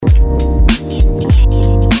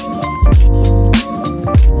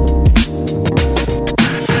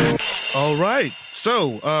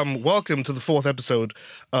So, welcome to the fourth episode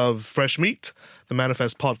of Fresh Meat, the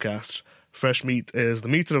Manifest podcast. Fresh Meat is the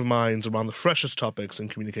meeting of minds around the freshest topics in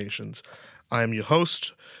communications. I am your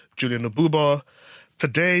host, Julian Abuba.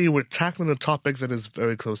 Today, we're tackling a topic that is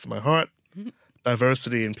very close to my heart,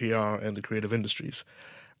 diversity in PR and the creative industries.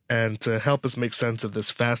 And to help us make sense of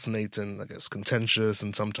this fascinating, contentious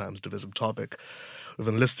and sometimes divisive topic, we've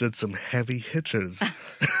enlisted some heavy hitters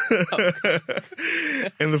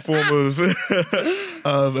in the form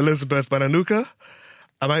of Elizabeth Bananuka.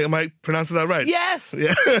 Am I pronouncing that right? Yes.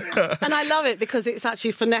 Yeah. And I love it because it's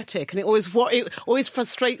actually phonetic, and it always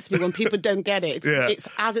frustrates me when people don't get it. Yeah. It's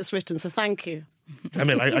as it's written, so thank you. I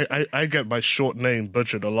mean, I get my short name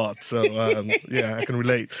butchered a lot, so yeah, I can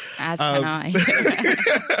relate. As can I.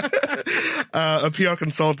 A PR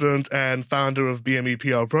consultant and founder of BME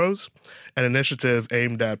PR Pros, an initiative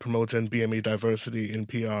aimed at promoting BME diversity in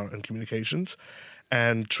PR and communications.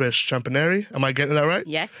 And Trish Champaneri, am I getting that right?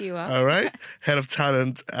 Yes, you are. All right. Head of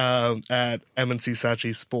talent at M&C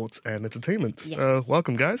Saatchi Sports and Entertainment. Yes.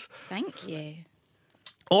 Welcome, guys. Thank you.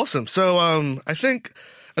 Awesome. So I think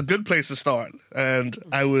a good place to start, and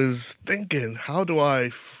I was thinking, how do I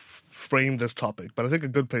frame this topic? But I think a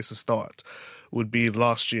good place to start would be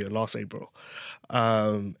last April.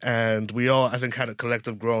 And we all, I think, had a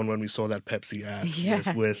collective groan when we saw that Pepsi ad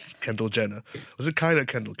with Kendall Jenner. Was it Kylie or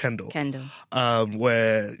Kendall? Kendall.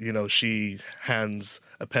 Where, she hands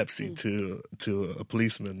a Pepsi to a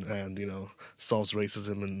policeman and, solves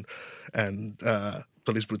racism and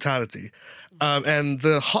police brutality. And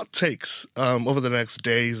the hot takes over the next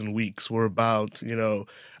days and weeks were about,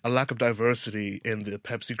 a lack of diversity in the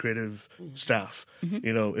Pepsi creative staff,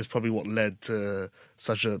 is probably what led to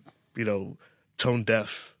such a,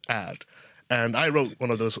 tone-deaf ad. And I wrote one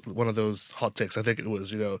of those hot takes. I think it was,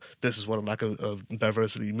 this is what a lack of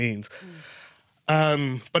diversity means.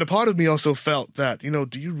 But a part of me also felt that,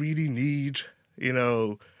 do you really need,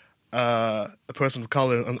 a person of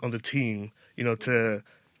color on the team, to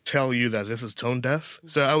tell you that this is tone deaf?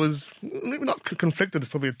 So I was maybe not conflicted. It's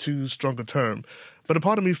probably a too strong a term, but a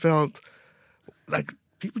part of me felt like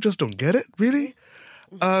people just don't get it, really.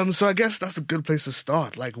 So I guess that's a good place to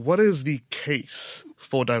start. Like, what is the case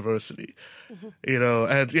for diversity?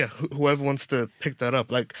 And yeah, whoever wants to pick that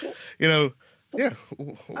up, what's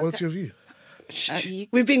your view?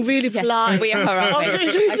 We're being really polite. We are.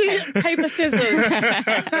 Okay. Paper, scissors.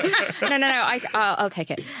 No. I'll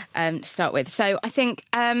take it to start with. So I think,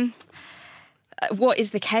 what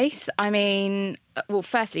is the case? I mean, well,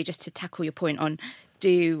 firstly, just to tackle your point on,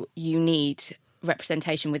 do you need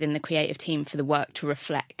representation within the creative team for the work to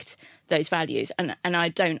reflect those values? And I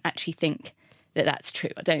don't actually think that that's true.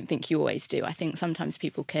 I don't think you always do. I think sometimes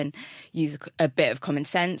people can use a bit of common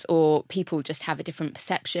sense, or people just have a different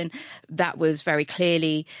perception. That was very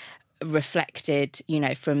clearly reflected,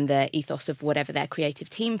 from the ethos of whatever their creative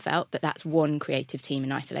team felt, that that's one creative team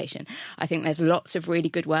in isolation. I think there's lots of really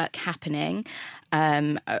good work happening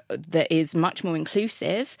that is much more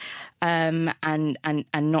inclusive and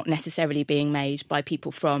not necessarily being made by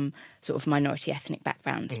people from sort of minority ethnic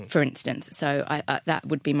backgrounds, for instance. So that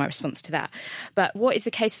would be my response to that. But what is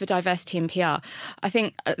the case for diversity in PR? I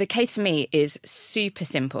think the case for me is super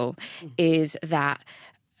simple, is that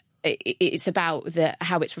it's about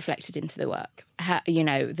how it's reflected into the work.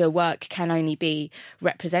 The work can only be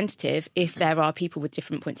representative if there are people with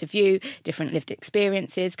different points of view, different lived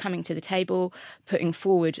experiences coming to the table, putting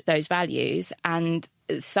forward those values, and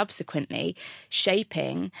subsequently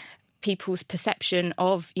shaping people's perception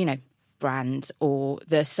of, brands or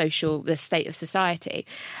the state of society.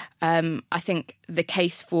 I think the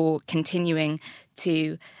case for continuing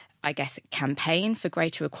to, campaign for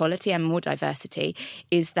greater equality and more diversity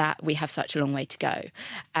is that we have such a long way to go.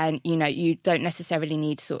 And, you don't necessarily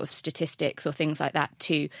need sort of statistics or things like that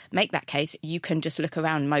to make that case. You can just look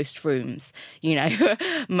around most rooms,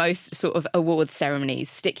 most sort of awards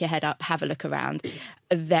ceremonies, stick your head up, have a look around.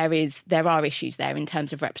 There are issues there in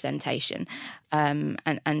terms of representation.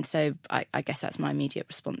 And so I guess that's my immediate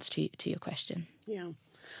response to your question. Yeah.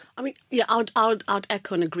 I mean, yeah, I'd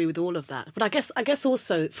echo and agree with all of that. But I guess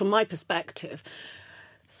also from my perspective,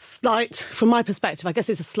 I guess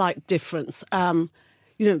it's a slight difference. The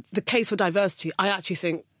case for diversity, I actually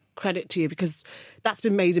think, credit to you, because that's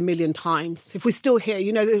been made a million times. If we're still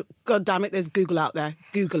here, God damn it, there's Google out there.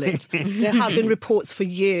 Google it. There have been reports for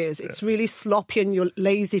years. It's really sloppy and you're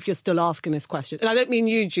lazy if you're still asking this question. And I don't mean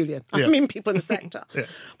you, Julian. I mean people in the sector. Yeah.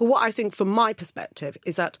 But what I think from my perspective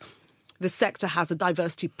is that the sector has a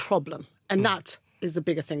diversity problem, and that is the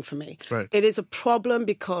bigger thing for me. Right. It is a problem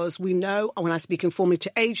because we know, when I speak informally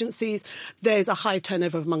to agencies, there's a high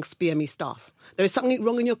turnover amongst BME staff. There is something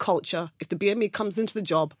wrong in your culture. If the BME comes into the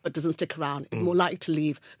job but doesn't stick around, it's more likely to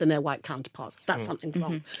leave than their white counterparts. That's something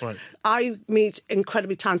wrong. Right. I meet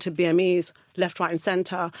incredibly talented BMEs, left, right, and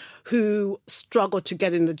centre, who struggle to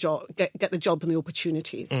get in the job, get the job and the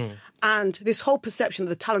opportunities. And this whole perception that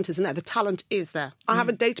the talent isn't there, the talent is there. I have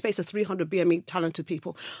a database of 300 BME talented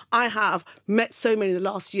people. I have met so many in the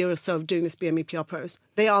last year or so of doing this BME PR Pros.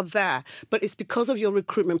 They are there, but it's because of your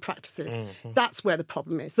recruitment practices. That's where the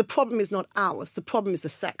problem is. The problem is not ours. The problem is the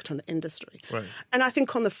sector and the industry. Right. And I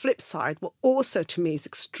think on the flip side, what also to me is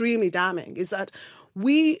extremely damning is that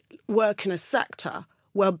we work in a sector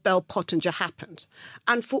where Bell Pottinger happened.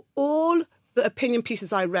 And for all the opinion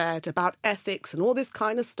pieces I read about ethics and all this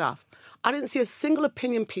kind of stuff, I didn't see a single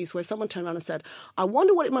opinion piece where someone turned around and said, I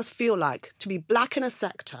wonder what it must feel like to be black in a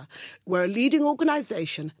sector where a leading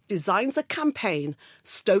organisation designs a campaign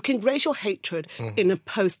stoking racial hatred in a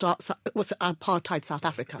post-apartheid South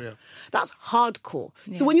Africa. Yeah. That's hardcore.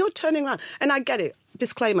 Yeah. So when you're turning around, and I get it,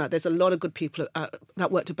 disclaimer, there's a lot of good people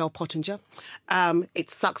that worked at Bell Pottinger.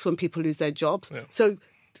 It sucks when people lose their jobs. Yeah. So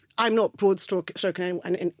I'm not broad-stroking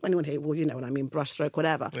anyone here. Well, you know what I mean, brushstroke,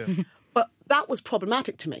 whatever. Yeah. But that was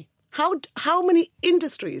problematic to me. How many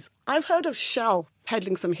industries? I've heard of Shell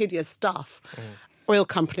peddling some hideous stuff. Oil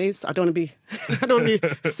companies. I don't want to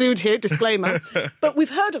be sued here. Disclaimer. But we've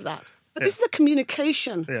heard of that. But this is a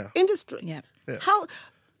communication industry. Yeah. How?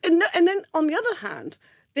 And then on the other hand,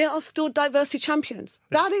 there are still diversity champions.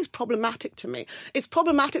 That is problematic to me. It's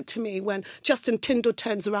problematic to me when Justin Tyndall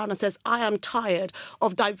turns around and says, I am tired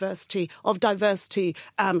of diversity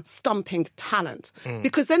stumping talent.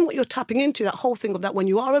 Because then what you're tapping into, that whole thing of that when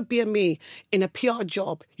you are a BME in a PR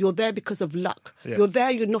job, you're there because of luck. Yes. You're there,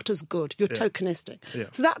 you're not as good. You're tokenistic. Yeah.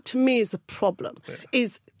 So that to me is the problem,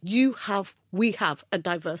 is we have a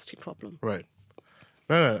diversity problem. Right.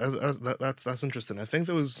 No, that's interesting. I think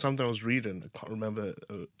there was something I was reading. I can't remember,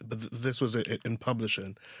 but this was in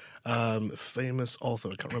publishing. Famous author,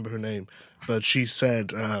 I can't remember her name, but she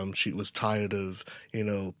said she was tired of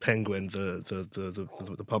Penguin,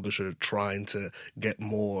 the publisher, trying to get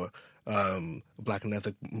more black and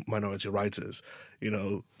ethnic minority writers.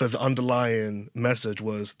 But the underlying message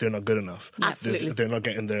was they're not good enough. Absolutely. They're not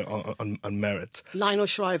getting there on merit. Lionel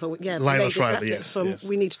Shriver, Lionel Shriver, yes.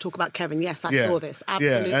 We Need to Talk About Kevin. Yes, I saw this.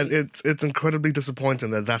 Absolutely. Yeah, and it's incredibly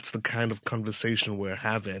disappointing that that's the kind of conversation we're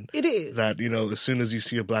having. It is. That, as soon as you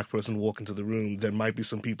see a black person walk into the room, there might be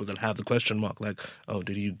some people that have the question mark, like, oh,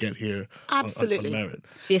 did you get here on merit?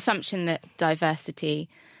 The assumption that diversity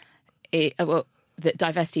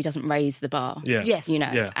doesn't raise the bar. Yeah. Yes.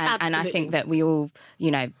 And I think that we all,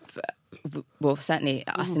 well, certainly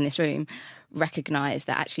us in this room, recognise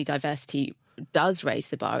that actually diversity does raise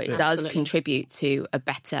the bar. It does contribute to a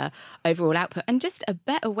better overall output and just a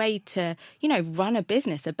better way to, run a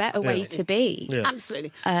business, a better way to be. Yeah.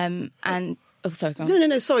 Absolutely. Oh, sorry, go on.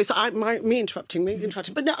 No, sorry. So me interrupting.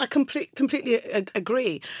 But no, I completely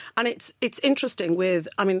agree. And it's interesting with,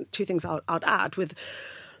 two things I'd add with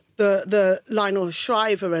the Lionel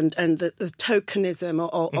Shriver and the tokenism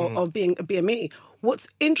of being a BME. What's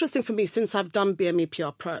interesting for me since I've done BME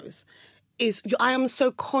PR Pros is I am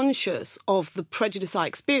so conscious of the prejudice I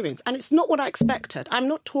experience. And it's not what I expected. I'm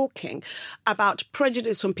not talking about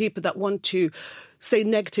prejudice from people that want to say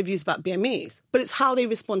negative views about BMEs, but it's how they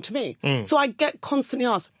respond to me. So I get constantly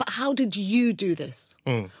asked, but how did you do this?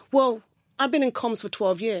 Well, I've been in comms for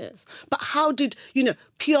 12 years. But how did,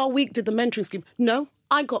 PR Week did the mentoring scheme? No,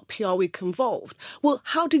 I got PR Week involved. Well,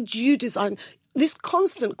 how did you design this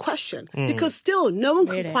constant question? Because still no one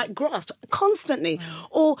can quite grasp constantly.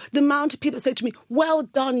 Or the amount of people that say to me, well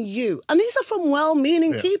done you. And these are from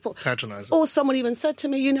well-meaning people. Patronising. Or someone even said to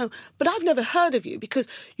me, but I've never heard of you because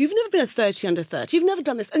you've never been a 30 under 30. You've never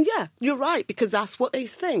done this. And yeah, you're right, because that's what they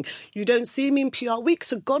think. You don't see me in PR Week,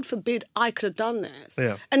 so God forbid I could have done this.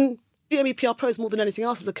 Yeah. And BME PR Pros, more than anything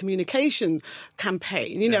else, is a communication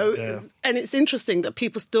campaign, and it's interesting that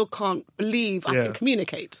people still can't believe I can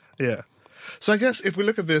communicate. Yeah. So I guess if we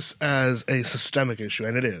look at this as a systemic issue,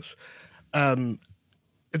 and it is,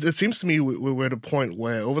 it seems to me we're at a point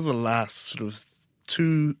where over the last sort of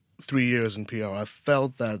 2-3 years in PR, I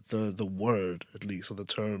felt that the word, at least, or the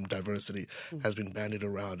term diversity has been bandied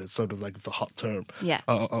around. It's sort of like the hot term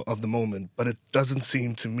of the moment. But it doesn't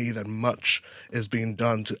seem to me that much is being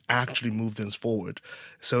done to actually move things forward.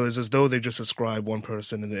 So it's as though they just ascribe one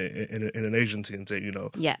person in an agency and say,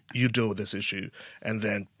 you deal with this issue, and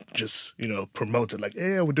then just, promote it like,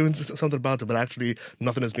 yeah, we're doing something about it, but actually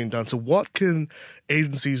nothing is being done. So what can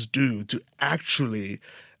agencies do to actually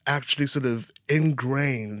actually sort of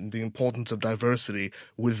ingrain the importance of diversity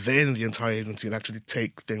within the entire agency and actually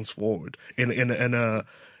take things forward in an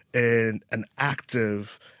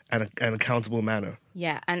active and accountable manner.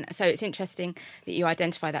 Yeah, and so it's interesting that you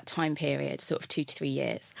identify that time period, sort of 2 to 3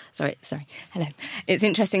 years. Sorry. Hello. It's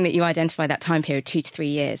interesting that you identify that time period, 2 to 3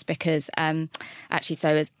 years, because actually,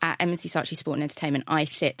 so as at M&C Saatchi Sport and Entertainment, I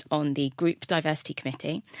sit on the Group Diversity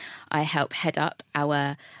Committee. I help head up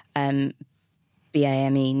our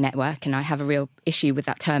BAME network, and I have a real issue with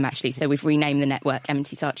that term, actually. So we've renamed the network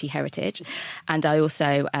M&C Saatchi Heritage. And I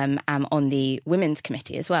also am on the Women's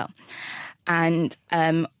Committee as well. And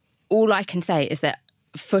all I can say is that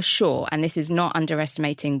for sure, and this is not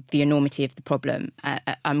underestimating the enormity of the problem,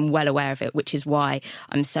 I'm well aware of it, which is why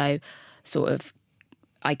I'm so sort of,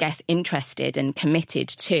 I guess, interested and committed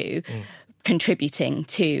to contributing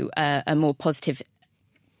to a more positive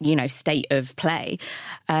state of play.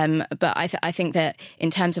 But I think that in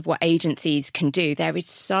terms of what agencies can do, there is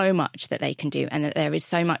so much that they can do, and that there is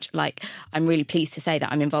so much, like, I'm really pleased to say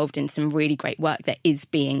that I'm involved in some really great work that is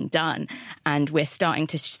being done. And we're starting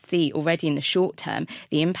to see already in the short term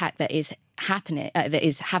the impact that is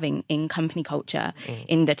having in company culture,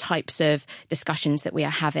 in the types of discussions that we are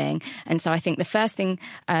having. And so I think the first thing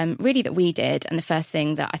really that we did, and the first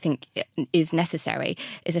thing that I think is necessary,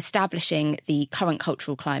 is establishing the current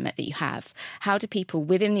cultural climate that you have. How do people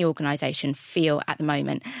within the organisation feel at the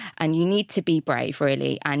moment? And you need to be brave,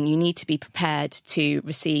 really, and you need to be prepared to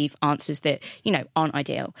receive answers that, aren't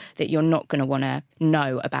ideal, that you're not going to want to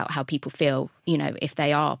know about how people feel, if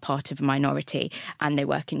they are part of a minority and they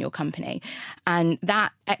work in your company. And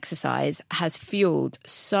that exercise has fueled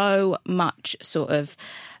so much sort of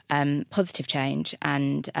positive change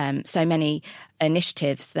and so many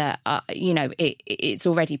initiatives that it's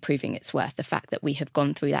already proving its worth, the fact that we have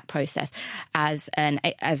gone through that process as an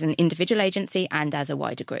individual agency and as a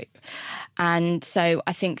wider group. And so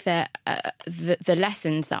I think that the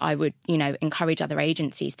lessons that I would encourage other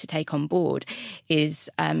agencies to take on board is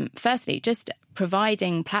firstly just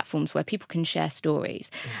providing platforms where people can share stories.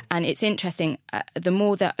 And it's interesting, the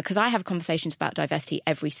more that, because I have conversations about diversity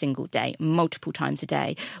every single day, multiple times a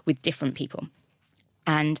day, with different people.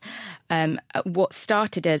 And what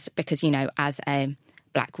started as, because, as a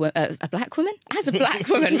black woman, maybe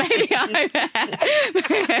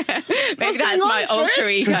maybe that's my alter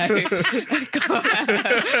ego,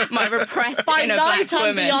 my repressed inner black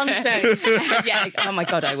woman. Beyonce. Yeah, oh my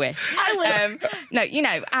God, I wish. No,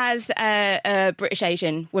 as a British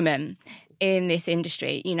Asian woman in this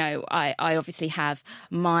industry, I obviously have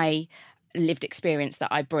my lived experience that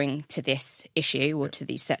I bring to this issue or to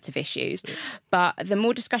these sets of issues. But the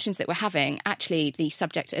more discussions that we're having, actually the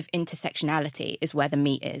subject of intersectionality is where the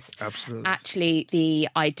meat is. Absolutely. Actually, the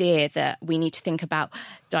idea that we need to think about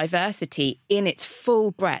diversity in its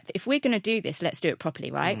full breadth. If we're going to do this, let's do it properly,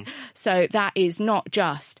 right? So that is not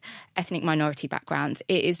just ethnic minority backgrounds.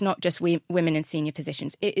 It is not just women in senior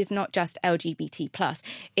positions. It is not just LGBT+.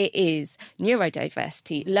 It is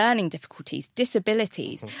neurodiversity, learning difficulties,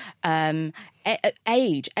 disabilities,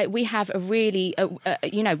 age. We have a really,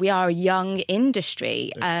 we are a young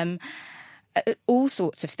industry. All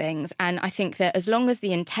sorts of things. And I think that as long as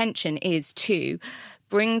the intention is to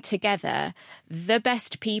bring together the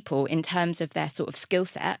best people in terms of their sort of skill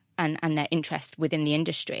set and their interest within the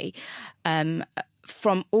industry,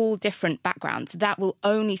 from all different backgrounds, that will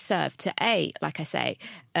only serve to, like I say,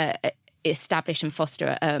 establish and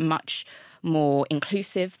foster a much more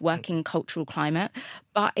inclusive working cultural climate,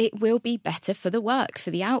 but it will be better for the work, for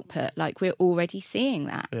the output. Like, we're already seeing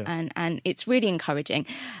that. Yeah. And it's really encouraging.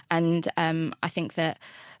 And I think that,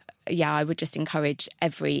 I would just encourage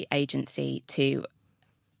every agency to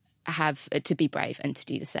be brave and to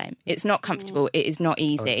do the same. It's not comfortable. It is not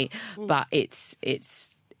easy, but it's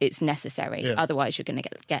necessary. Yeah. Otherwise, you're going to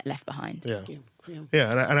get left behind.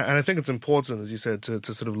 Yeah, and I think it's important, as you said, to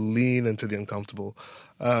sort of lean into the uncomfortable.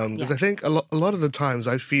 Because I think a lot of the times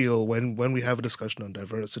I feel when we have a discussion on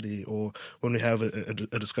diversity or when we have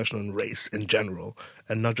a discussion on race in general,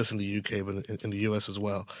 and not just in the UK but in the US as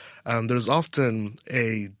well, there's often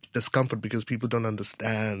a discomfort because people don't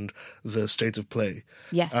understand the state of play.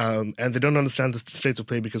 Yes. And they don't understand the state of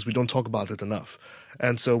play because we don't talk about it enough.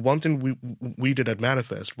 And so one thing we did at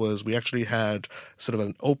Manifest was we actually had sort of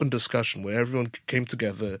an open discussion where everyone came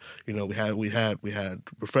together. We had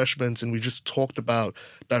refreshments, and we just talked about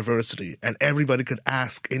diversity, and everybody could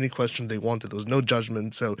ask any question they wanted. There was no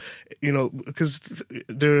judgment. So, because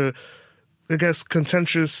there are, I guess,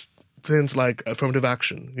 contentious things like affirmative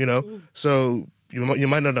action, So you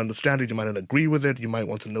might not understand it, you might not agree with it, you might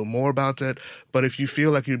want to know more about it. But if you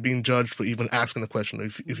feel like you're being judged for even asking a question, or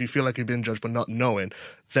if you feel like you're being judged for not knowing,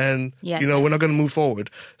 then we're not going to move forward.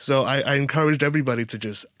 So I encouraged everybody to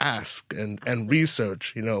just ask and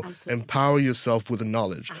research. Empower yourself with the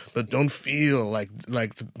knowledge, but don't feel like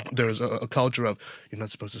there's a culture of you're not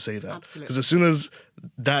supposed to say that. Because as soon as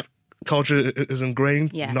that culture is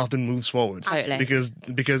ingrained, nothing moves forward. Totally.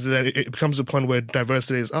 Because then it becomes a point where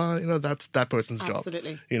diversity is, that's that person's job.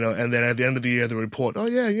 And then at the end of the year, they report,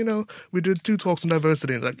 we did 2 talks on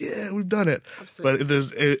diversity. And like, we've done it. Absolutely.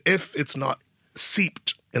 But if it's not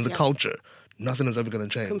seeped in the culture, nothing is ever going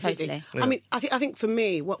to change. Completely. Yeah. I mean, I think for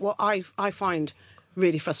me, what I find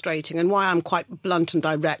really frustrating and why I'm quite blunt and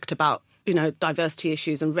direct about diversity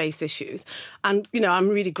issues and race issues. And, I'm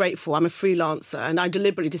really grateful. I'm a freelancer and I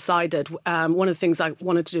deliberately decided one of the things I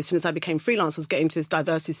wanted to do as soon as I became freelance was get into this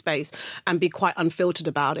diversity space and be quite unfiltered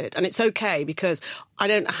about it. And it's okay because I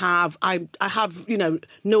have,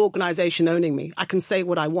 no organisation owning me. I can say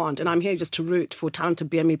what I want and I'm here just to root for talented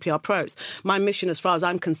BME PR pros. My mission, as far as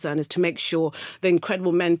I'm concerned, is to make sure the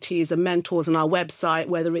incredible mentees and mentors on our website,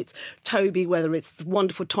 whether it's Toby, whether it's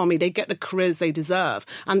wonderful Tommy, they get the careers they deserve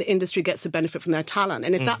and the industry gets to benefit from their talent.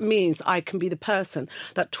 And if that means I can be the person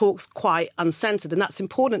that talks quite uncensored, then that's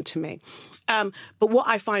important to me. But what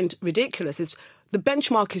I find ridiculous is the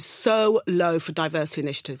benchmark is so low for diversity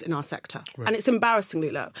initiatives in our sector. Right. And it's embarrassingly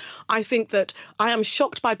low. I think that I am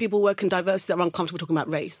shocked by people who work in diversity that are uncomfortable talking about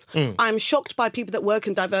race. I am shocked by people that work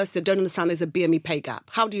in diversity that don't understand there's a BME pay gap.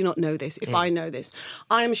 How do you not know this if I know this?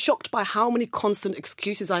 I am shocked by how many constant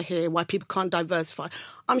excuses I hear why people can't diversify.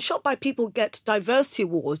 I'm shocked by people who get diversity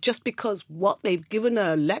awards just because they've given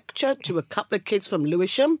a lecture to a couple of kids from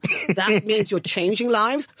Lewisham. That means you're changing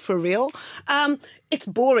lives for real. It's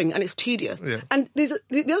boring and it's tedious. Yeah. And the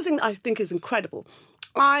other thing that I think is incredible,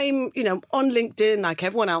 I'm, on LinkedIn like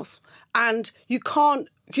everyone else, and you can't,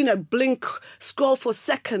 scroll for a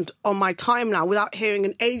second on my time now without hearing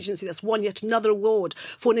an agency that's won yet another award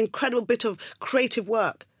for an incredible bit of creative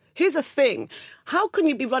work. Here's the thing. How can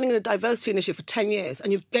you be running a diversity initiative for 10 years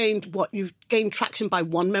and you've gained traction by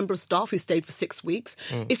one member of staff who stayed for 6 weeks?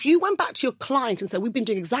 If you went back to your client and said, we've been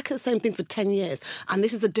doing exactly the same thing for 10 years and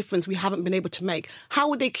this is a difference we haven't been able to make, how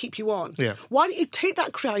would they keep you on? Yeah. Why don't you take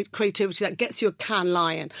that creativity that gets you a Cannes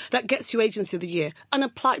Lion, that gets you Agency of the Year, and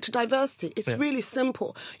apply it to diversity? It's really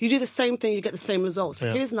simple. You do the same thing, you get the same results.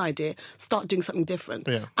 So here's an idea. Start doing something different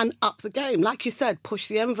and up the game. Like you said, push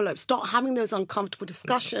the envelope. Start having those uncomfortable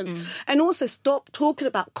discussions and also stop talking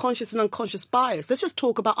about conscious and unconscious bias. Let's just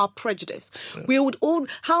talk about our prejudice. We would all,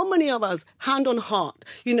 how many of us, hand on heart,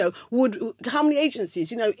 how many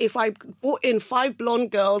agencies, if I brought in 5 blonde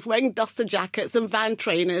girls wearing duster jackets and van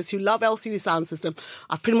trainers who love LCD sound system,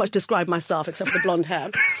 I've pretty much described myself except for the blonde hair.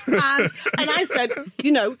 And I said,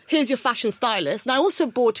 here's your fashion stylist. And I also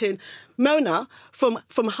brought in Mona from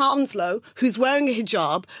Hounslow, who's wearing a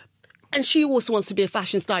hijab, and she also wants to be a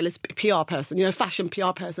fashion stylist, PR person, fashion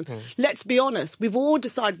PR person. Let's be honest. We've all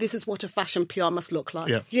decided this is what a fashion PR must look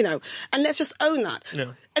like, and let's just own that.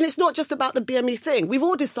 Yeah. And it's not just about the BME thing. We've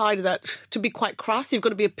all decided that, to be quite crass, you've got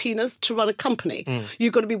to be a penis to run a company.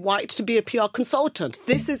 You've got to be white to be a PR consultant.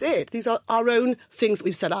 This is it. These are our own things that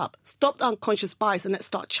we've set up. Stop the unconscious bias and let's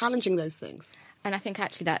start challenging those things. And I think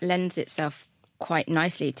actually that lends itself quite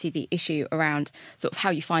nicely to the issue around sort of how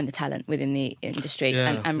you find the talent within the industry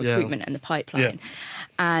and recruitment and the pipeline.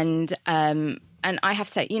 And I have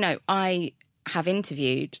to say, I have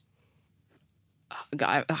interviewed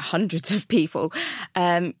hundreds of people,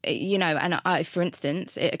 and for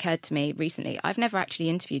instance, it occurred to me recently, I've never actually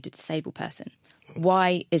interviewed a disabled person.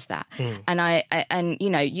 Why is that? And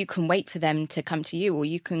you can wait for them to come to you, or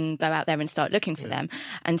you can go out there and start looking for them.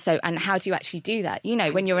 And how do you actually do that?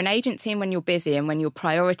 When you're an agency and when you're busy and when your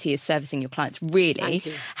priority is servicing your clients, really,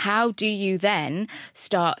 how do you then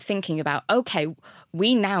start thinking about, okay,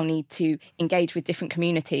 we now need to engage with different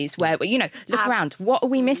communities where, look around. What are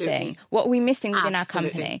we missing? What are we missing within our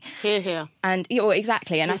company? Here. And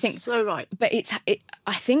exactly. And You're I think so right. But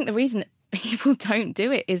I think the reason that people don't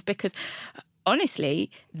do it is because,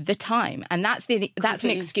 honestly, the time, and that's an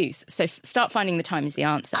excuse. So start finding the time is the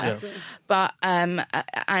answer. Absolutely. But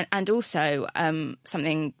and also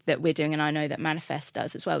something that we're doing, and I know that Manifest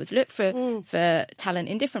does as well, is look for talent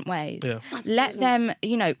in different ways. Yeah. Let them,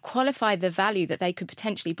 qualify the value that they could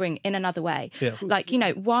potentially bring in another way. Yeah. Like,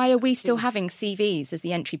 why are we still having CVs as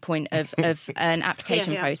the entry point of an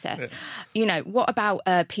application process? Yeah. What about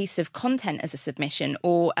a piece of content as a submission,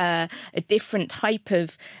 or a different type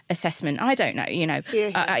of assessment? I don't know.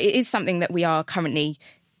 It is something that we are currently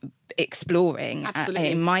exploring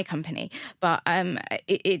in my company, but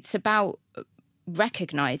it's about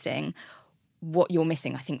recognising what you're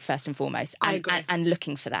missing, I think, first and foremost, I agree. and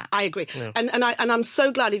looking for that. I agree. Yeah. And I'm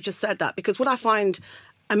so glad you've just said that, because what I find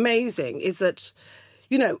amazing is that,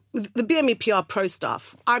 you know, with the BME PR Pro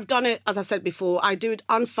stuff, I've done it, as I said before, I do it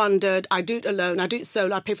unfunded, I do it alone, I do it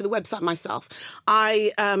solo, I pay for the website myself.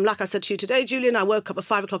 Like I said to you today, Julian, I woke up at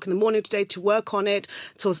 5 o'clock in the morning today to work on it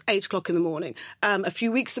till 8 o'clock in the morning. A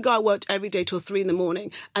few weeks ago, I worked every day till 3 in the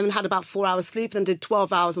morning and then had about 4 hours sleep and did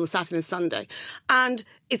 12 hours on the Saturday and Sunday. And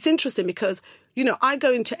it's interesting because, you know, I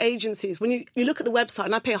go into agencies, when you look at the website,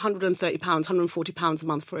 and I pay £130, £140 a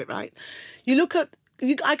month for it, right?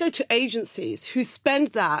 I go to agencies who spend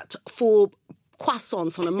that for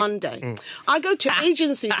croissants on a Monday. I go to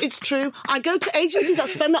agencies, it's true, I go to agencies that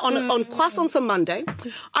spend that on croissants on Monday.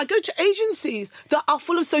 I go to agencies that are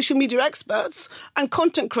full of social media experts and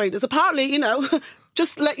content creators. Apparently, you know,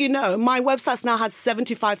 just to let you know, my website's now had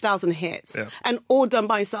 75,000 hits and all done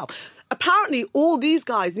by myself. Apparently, all these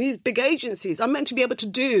guys, these big agencies, are meant to be able to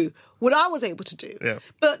do what I was able to do. Yeah.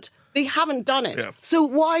 But they haven't done it. Yeah. So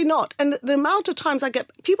why not? And the amount of times I get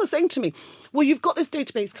people saying to me, well, you've got this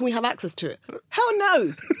database, can we have access to it? Hell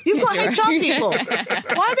no. You've got HR people.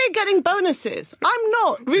 Why are they getting bonuses? I'm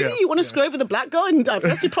not. Really? You want to screw over the black guy in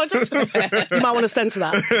diversity project? You might want to censor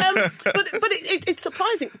that. But it's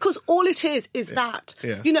surprising, because all it is that.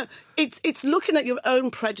 Yeah. You know, it's looking at your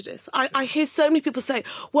own prejudice. I hear so many people say,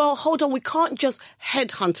 well, hold on, we can't just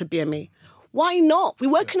headhunt a BME. Why not? We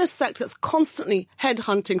work in a sector that's constantly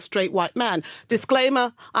headhunting straight white men.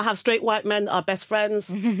 Disclaimer, I have straight white men that are best friends.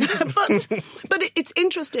 but it's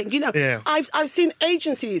interesting. You know, I've seen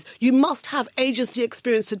agencies, you must have agency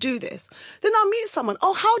experience to do this. Then I'll meet someone,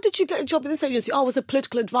 oh, how did you get a job in this agency? Oh, I was a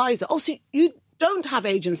political advisor. Oh, so you don't have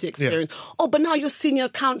agency experience. Yeah. Oh, but now you're senior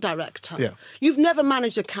account director. Yeah. You've never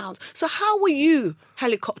managed accounts. So how were you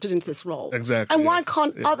helicoptered into this role? Exactly. And why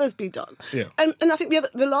can't others be done? Yeah. And I think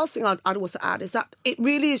the last thing I'd also add is that it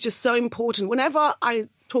really is just so important. Whenever I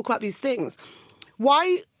talk about these things,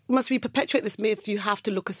 why must we perpetuate this myth, you have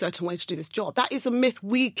to look a certain way to do this job? That is a myth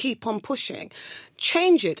we keep on pushing.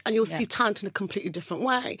 Change it and you'll see talent in a completely different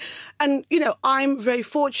way. And, you know, I'm very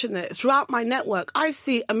fortunate. Throughout my network, I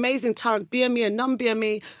see amazing talent, BME and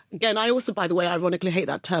non-BME. Again, I also, by the way, ironically hate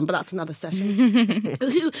that term, but that's another session.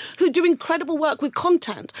 who do incredible work with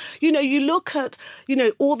content. You know, you look at, you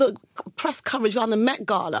know, all the press coverage around the Met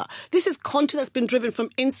Gala. This is content that's been driven from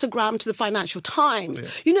Instagram to the Financial Times. Yeah.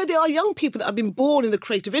 You know, there are young people that have been born in the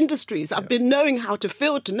creative industries, that have been knowing how to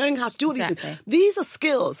filter, knowing how to do all these things. These are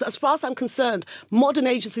skills that, as far as I'm concerned, modern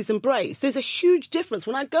agencies embrace. There's a huge difference.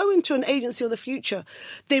 When I go into an agency of the future,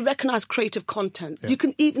 they recognise creative content. Yeah. You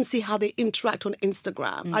can even see how they interact on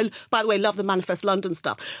Instagram. I, by the way, love the Manifest London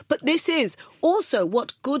stuff. But this is also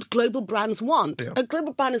what good global brands want. Yeah. A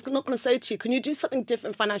global brand is not going to say to you, can you do something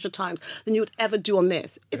different in Financial Times than you would ever do on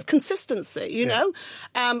this? It's consistency, you know?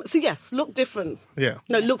 So yes, look different. Yeah.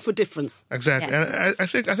 No, look for difference. Exactly. Yeah. And I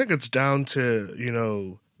think it's down to, you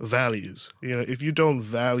know, values. You know, if you don't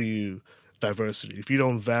value diversity, if you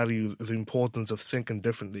don't value the importance of thinking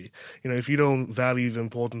differently, you know, if you don't value the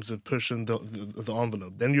importance of pushing the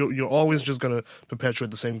envelope, then you're always just going to perpetuate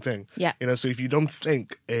the same thing. Yeah. You know, so if you don't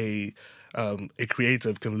think a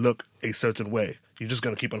creative can look a certain way, you're just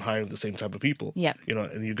going to keep on hiring the same type of people. Yeah. You know,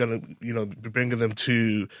 and you're going to, you know, be bringing them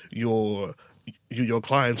to your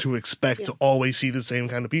clients who expect to always see the same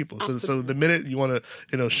kind of people. So the minute you want to,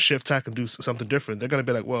 you know, shift tack and do something different, they're going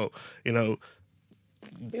to be like, well, you know,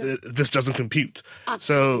 this doesn't compute.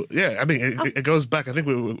 So yeah, I mean, it goes back. I think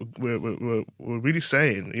we're really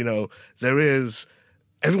saying, you know,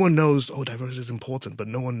 everyone knows, oh, diversity is important, but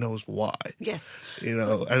no one knows why. Yes. You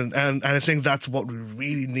know, and I think that's what we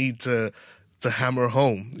really need to hammer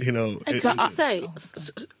home, you know. But I say,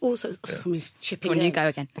 also, let me chip in. When you go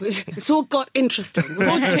again. It's all got interesting.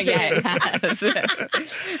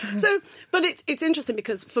 So, but it's interesting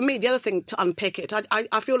because for me, the other thing to unpick it,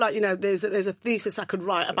 I feel like, you know, there's a thesis I could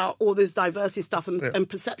write about all this diversity stuff and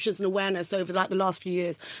perceptions and awareness over like the last few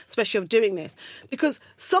years, especially of doing this, because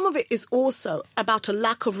some of it is also about a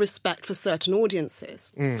lack of respect for certain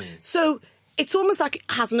audiences. So it's almost like it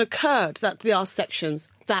hasn't occurred that there are sections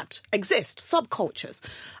that exist, subcultures.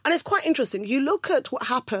 And it's quite interesting. You look at what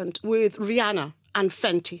happened with Rihanna and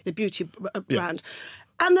Fenty, the beauty brand,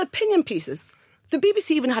 and the opinion pieces. The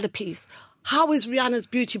BBC even had a piece. How is Rihanna's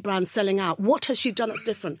beauty brand selling out? What has she done that's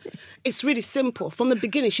different? It's really simple. From the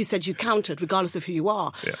beginning, she said you counted, regardless of who you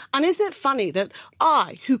are. Yeah. And isn't it funny that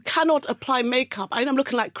I, who cannot apply makeup, I'm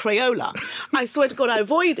looking like Crayola, I swear to God, I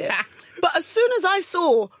avoid it. But as soon as I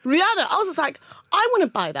saw Rihanna, I was just like, I want to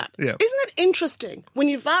buy that. Yeah. Isn't it interesting when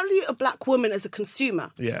you value a black woman as a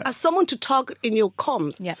consumer, as someone to target in your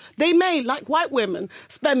comms? Yeah. They may, like white women,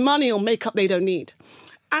 spend money on makeup they don't need.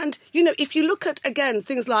 And, you know, if you look at, again,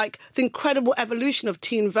 things like the incredible evolution of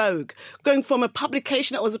Teen Vogue, going from a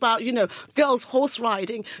publication that was about, you know, girls horse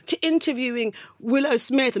riding to interviewing Willow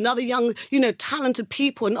Smith and other young, you know, talented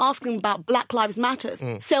people and asking about Black Lives Matters,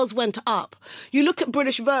 sales went up. You look at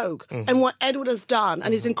British Vogue and what Edward has done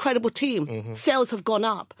and his incredible team, sales have gone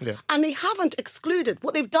up. Yeah. And they haven't excluded.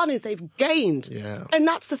 What they've done is they've gained. Yeah. And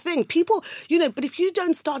that's the thing. People, you know, but if you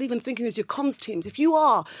don't start even thinking as your comms teams, if you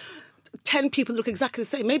are 10 people look exactly the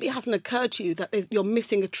same, maybe it hasn't occurred to you that you're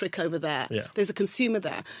missing a trick over there. Yeah. There's a consumer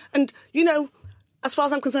there. And, you know, as far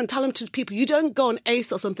as I'm concerned, talented people, you don't go on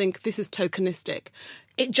ASOS and think this is tokenistic.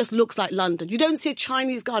 It just looks like London. You don't see a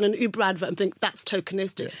Chinese guy on an Uber advert and think that's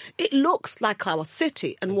tokenistic. Yeah. It looks like our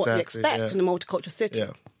city and what you expect in a multicultural city.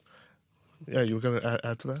 Yeah, you were going to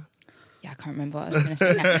add to that? Yeah, I can't remember what I was going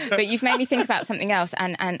to say now. But you've made me think about something else.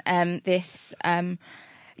 And this...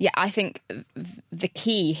 yeah, I think the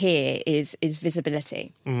key here is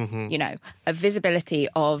visibility. You know, a visibility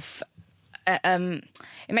of... it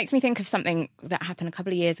makes me think of something that happened a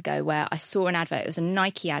couple of years ago where I saw an advert. It was a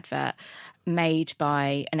Nike advert made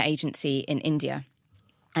by an agency in India.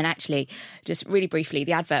 And actually, just really briefly,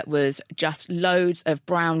 the advert was just loads of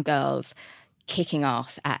brown girls kicking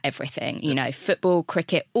ass at everything. You know, football,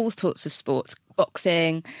 cricket, all sorts of sports,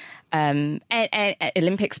 boxing...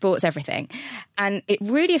 Olympic sports, everything. And it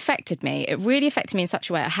really affected me. It really affected me in such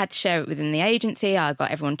a way. I had to share it within the agency. I got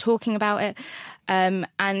everyone talking about it. And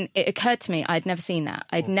it occurred to me, I'd never seen that.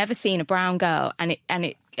 I'd never seen a brown girl, and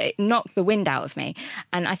it knocked the wind out of me.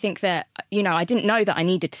 And I think that, you know, I didn't know that I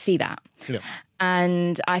needed to see that. Yeah.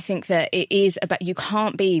 And I think that it is about, you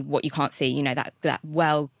can't be what you can't see, you know, that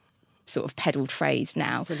sort of peddled phrase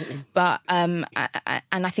now. Absolutely. But and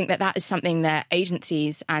I think that is something that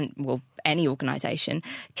agencies and, well, any organisation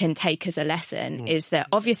can take as a lesson, is that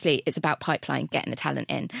obviously it's about pipeline, getting the talent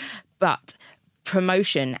in, but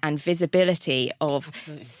promotion and visibility of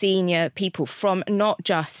senior people from not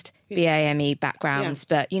just BAME backgrounds,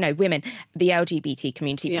 but, you know, women, the LGBT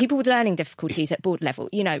community, people with learning difficulties at board level.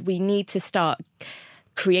 You know, we need to start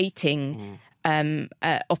creating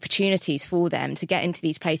opportunities for them to get into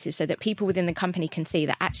these places so that people within the company can see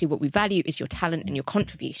that actually what we value is your talent and your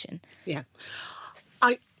contribution. Yeah.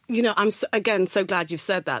 I'm so glad you've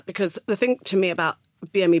said that, because the thing to me about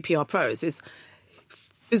BME PR Pros is,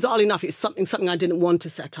 bizarrely enough, it's something I didn't want to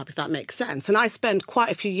set up, if that makes sense. And I spent quite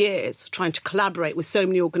a few years trying to collaborate with so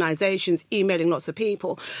many organisations, emailing lots of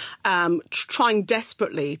people, trying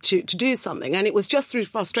desperately to do something. And it was just through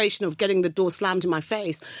frustration of getting the door slammed in my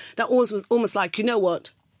face that always was almost like, you know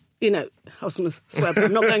what? You know, I was going to swear, but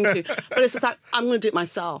I'm not going to. But it's just like, I'm going to do it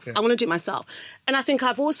myself. Yeah. I'm going to do it myself. And I think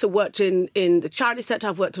I've also worked in the charity sector.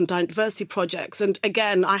 I've worked on diversity projects. And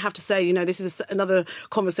again, I have to say, you know, this is another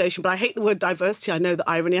conversation, but I hate the word diversity. I know the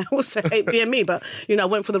irony. I also hate BME, but, you know, I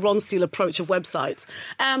went for the Ron Steele approach of websites.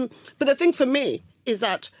 But the thing for me is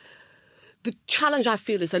that the challenge I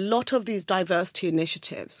feel is a lot of these diversity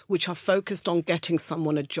initiatives, which are focused on getting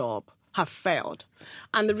someone a job, have failed.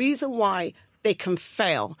 And the reason why they can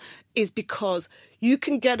fail is because you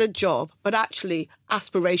can get a job, but actually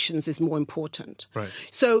aspirations is more important. Right.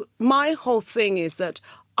 So my whole thing is that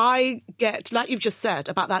I get, like you've just said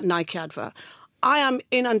about that Nike advert, I am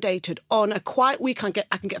inundated. On a quiet week, I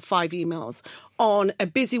can get 5 emails. On a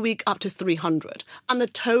busy week, up to 300. And the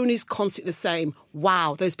tone is constantly the same.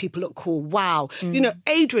 Wow, those people look cool. Wow. You know,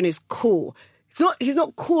 Adrian is cool. He's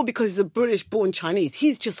not cool because he's a British-born Chinese.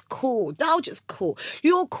 He's just cool. Dalja's cool.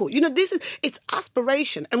 You're cool. You know, it's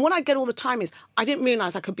aspiration. And what I get all the time is, I didn't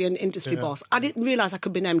realise I could be an industry boss. I didn't realise I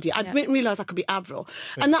could be an MD. I didn't realise I could be Avril.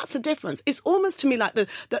 Yeah. And that's the difference. It's almost to me like the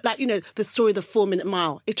story of the 4-minute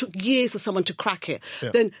mile. It took years for someone to crack it.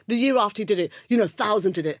 Yeah. Then the year after he did it,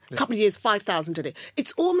 1,000 did it. A couple of years, 5,000 did it.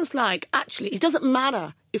 It's almost like, actually, it doesn't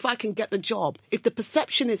matter if I can get the job. If the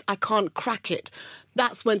perception is I can't crack it,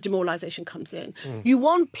 that's when demoralisation comes in. You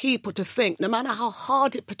want people to think, no matter how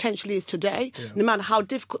hard it potentially is today, no matter how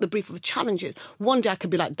difficult the brief of the challenge is, one day I could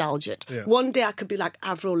be like Daljit. Yeah. One day I could be like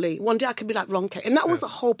Avril Lee. One day I could be like Ronke. And that was the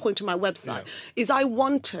whole point of my website, is I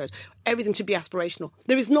wanted everything to be aspirational.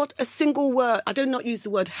 There is not a single word, I do not use the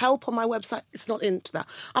word help on my website. It's not into that.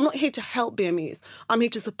 I'm not here to help BMEs. I'm here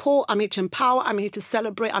to support, I'm here to empower, I'm here to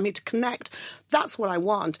celebrate, I'm here to connect. That's what I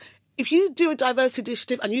want. if you do a diversity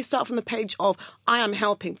initiative and you start from the page of I am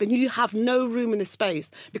helping, then you have no room in the space,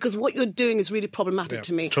 because what you're doing is really problematic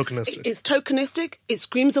to me. It's tokenistic. It's tokenistic. It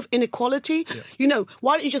screams of inequality. Yeah.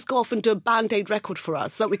 Why don't you just go off and do a Band-Aid record for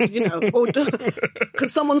us so we can, or could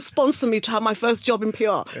someone sponsor me to have my first job in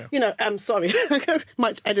PR? Yeah. I'm sorry.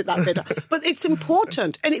 Might edit that bit out. But it's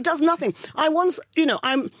important and it does nothing. I once,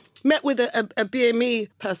 I met with a BME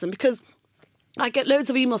person because I get loads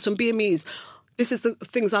of emails from BMEs. This is the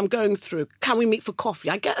things I'm going through. Can we meet for coffee?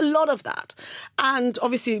 I get a lot of that. And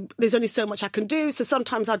obviously, there's only so much I can do. So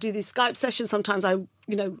sometimes I'll do these Skype sessions. Sometimes I,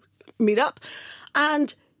 meet up.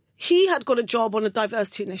 And he had got a job on a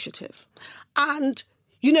diversity initiative. And,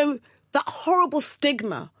 that horrible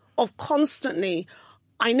stigma of constantly,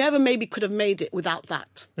 I never maybe could have made it without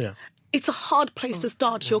that. Yeah. It's a hard place to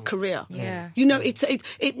start your career. Yeah.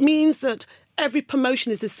 It means that every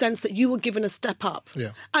promotion is the sense that you were given a step up.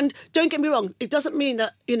 Yeah. And don't get me wrong, it doesn't mean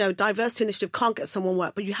that, diversity initiative can't get someone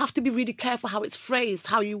work, but you have to be really careful how it's phrased,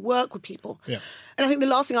 how you work with people. Yeah. And I think the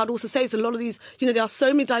last thing I'd also say is a lot of these, there are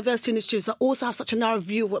so many diversity initiatives that also have such a narrow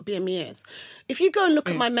view of what BME is. If you go and look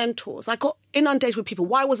at my mentors, I got inundated with people.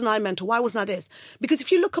 Why wasn't I a mentor? Why wasn't I this? Because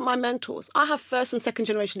if you look at my mentors, I have first and second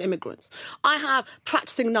generation immigrants. I have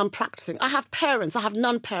practicing, non-practicing. I have parents. I have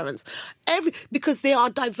non-parents. Because they are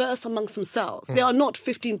diverse amongst themselves. They are not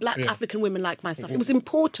 15 black African women like myself. It was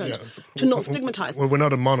important to not stigmatise. Well, we're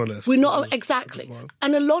not a monolith. We're not, exactly.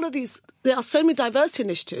 And a lot of these, there are so many diversity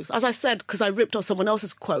initiatives. As I said, because I ripped off someone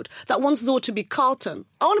else's quote, that wants us all to be Carlton.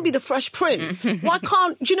 I want to be the Fresh Prince. Why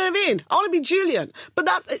can't, do you know what I mean? I want to be Julian. But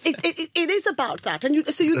that it is about that. And you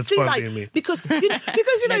see, like, because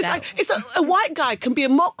it's a white guy can be a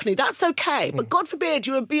Mockney. That's okay. But God forbid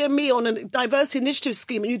you're a BME on a diversity initiative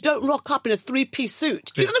scheme and you don't rock up in a 3-piece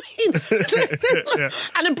suit. Do you know what I mean?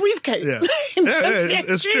 And a briefcase. Yeah.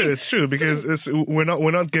 It's true because we're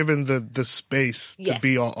not given the space to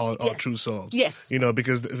be our true selves. Yes.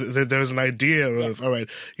 Because there's an idea of, all right,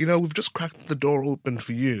 we've just cracked the door open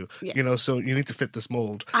for you. Yes. So you need to fit this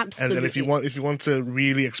mold. Absolutely. And then if you want to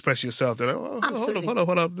really express yourself, they're like,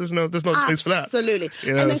 hold up. There's no space for that. Absolutely.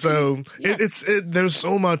 There's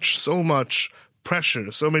so much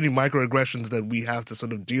pressure, so many microaggressions that we have to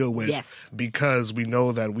sort of deal with because we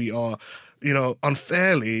know that we are,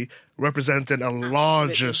 unfairly representing a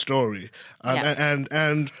larger story.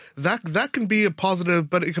 And that can be a positive,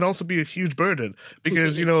 but it can also be a huge burden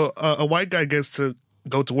because, a white guy gets to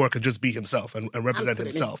go to work and just be himself and represent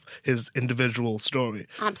himself, his individual story.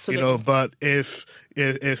 Absolutely. But if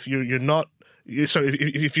you're not,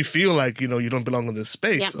 if you feel like you don't belong in this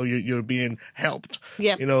space or you're being helped,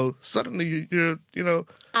 suddenly you're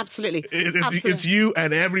absolutely. It's you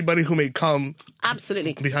and everybody who may come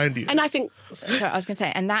behind you. And I think I was going to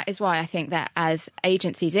say, and that is why I think that as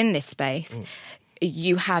agencies in this space,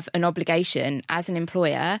 you have an obligation as an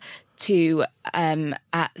employer to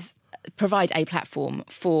provide a platform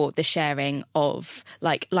for the sharing of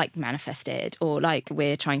like Manifested or like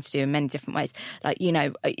we're trying to do in many different ways. Like,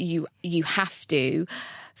 you have to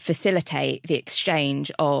facilitate the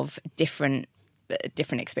exchange of different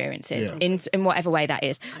experiences in whatever way that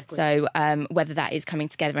is. So whether that is coming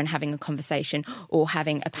together and having a conversation or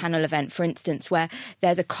having a panel event, for instance, where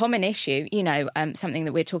there's a common issue, something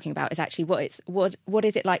that we're talking about is actually what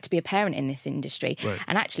is it like to be a parent in this industry? Right.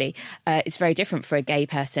 And actually it's very different for a gay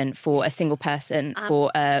person, for a single person,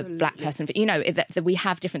 for a black person, that we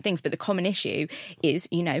have different things, but the common issue is,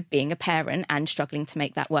 being a parent and struggling to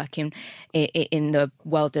make that work in the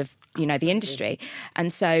world of the industry.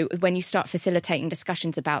 And so when you start facilitating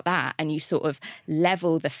discussions about that and you sort of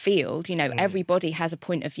level the field, everybody has a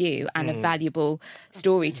point of view and a valuable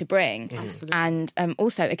story to bring. Absolutely. And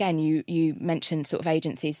also, again, you mentioned sort of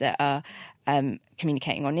agencies that are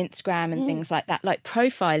communicating on Instagram and things like that, like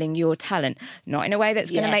profiling your talent, not in a way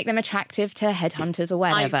that's going to make them attractive to headhunters or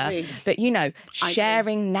whatever, but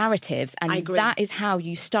sharing narratives, and that is how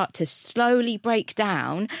you start to slowly break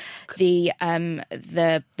down the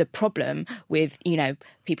problem with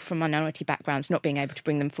people from minority backgrounds not being able to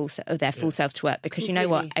bring them full selves to work, because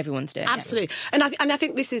what, everyone's doing absolutely it. And I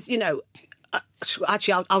think this is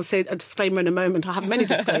actually, I'll say a disclaimer in a moment. I have many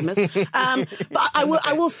disclaimers. But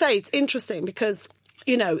I will say it's interesting because,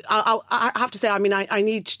 I have to say, I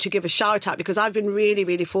need to give a shout out because I've been really,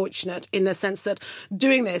 really fortunate in the sense that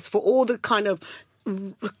doing this for all the kind of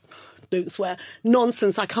where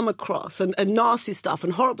nonsense I come across and nasty stuff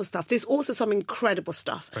and horrible stuff. There's also some incredible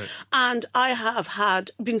stuff. Right. And I have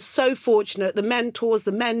been so fortunate, the mentors,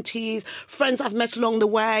 the mentees, friends I've met along the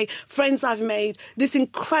way, friends I've made, this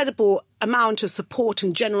incredible amount of support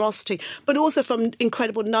and generosity, but also from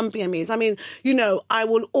incredible non-BMEs. I mean, I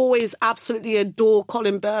will always absolutely adore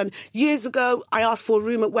Colin Byrne. Years ago, I asked for a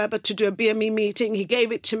room at Weber to do a BME meeting. He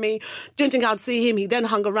gave it to me. Didn't think I'd see him. He then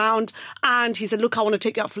hung around and he said, look, I want to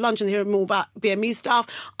take you out for lunch and hear more about BME stuff.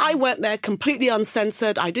 I went there completely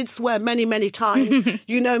uncensored. I did swear many, many times.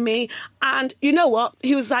 You know me. And you know what?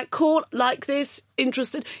 He was like, cool, like this,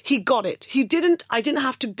 interested. He got it. I didn't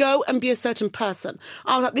have to go and be a certain person.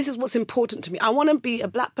 I was like, this is what's important to me. I want to be a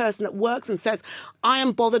black person that works and says, I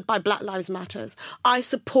am bothered by Black Lives Matters. I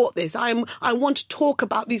support this. I want to talk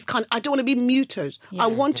about these I don't want to be muted. Yeah. I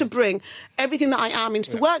want to bring everything that I am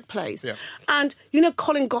into the workplace. Yeah. And,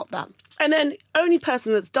 Colin got that. And then only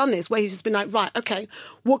person that's done this, where he's just been like, right, okay,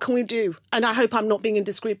 what can we do? And I hope I'm not being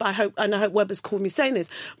indiscreet, but I hope Weber's called me saying this.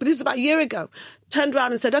 But this is about a year ago. Turned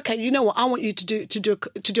around and said, okay, you know what? I want you to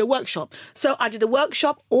do a workshop. So I did a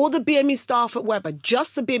workshop, all the BME staff at Weber,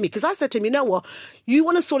 just the BME, because I said to him, you know what? You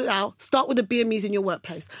want to sort it out, start with the BMEs in your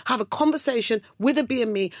workplace. Have a conversation with the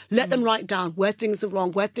BME, let them write down where things are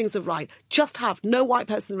wrong, where things are right. Just have no white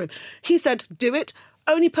person in the room. He said, do it.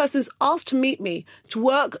 Only person who's asked to meet me, to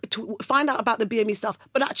work, to find out about the BME stuff,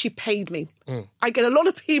 but actually paid me. I get a lot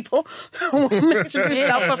of people who want me to do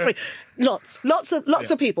stuff for free. Lots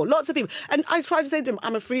of people. And I try to say to them,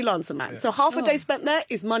 I'm a freelancer, man. So half a day spent there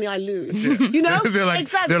is money I lose. Yeah.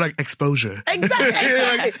 Exactly. They're like exposure.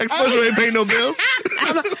 Exactly. Exposure ain't paying no bills.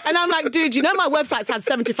 And I'm like, dude, my website's had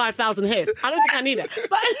 75,000 hits. I don't think I need it.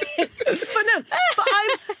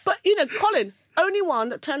 But Colin, only one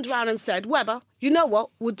that turned around and said, Weber, you know what,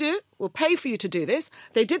 we'll pay for you to do this.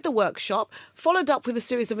 They did the workshop, followed up with a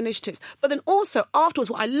series of initiatives. But then also afterwards,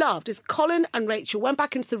 what I loved is Colin and Rachel went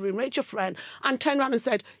back into the room, Rachel friend, and turned around and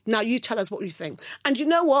said, now you tell us what you think. And you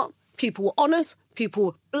know what? People were honest, people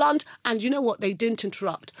were blunt, and you know what? They didn't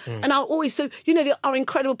interrupt. And I'll always, there are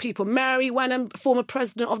incredible people. Mary Wenham, former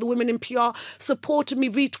president of the Women in PR, supported me,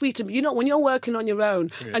 retweeted me. When you're working on your own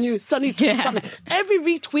and you suddenly tweet something, every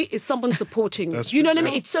retweet is someone supporting you. You know what I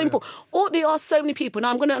mean? It's so important. There are so many people. Now,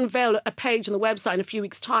 I'm going to unveil a page on the website in a few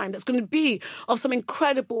weeks' time that's going to be of some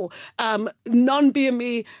incredible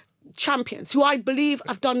non-BME champions who I believe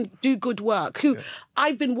do good work, who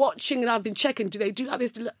I've been watching and I've been checking, do they do like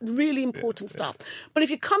this really important stuff? But if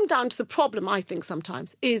you come down to the problem, I think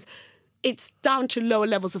sometimes is it's down to lower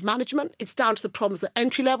levels of management. It's down to the problems at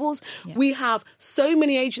entry levels. Yeah. We have so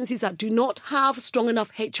many agencies that do not have strong enough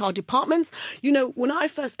HR departments. When I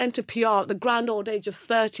first entered PR at the grand old age of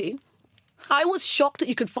 30, I was shocked that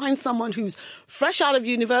you could find someone who's fresh out of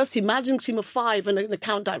university, managing a team of 5 and an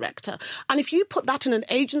account director. And if you put that in an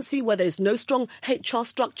agency where there's no strong HR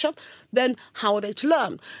structure, then how are they to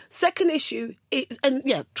learn? Second issue is,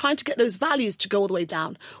 trying to get those values to go all the way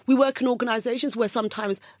down. We work in organisations where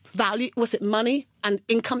sometimes money and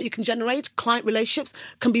income that you can generate, client relationships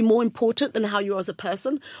can be more important than how you are as a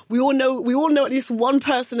person. We all know at least one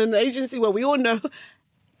person in an agency where we all know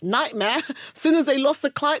nightmare. As soon as they lost the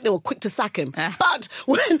client, they were quick to sack him. But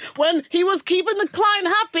when he was keeping the client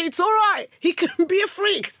happy, it's all right. He can be a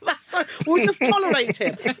freak. We'll just tolerate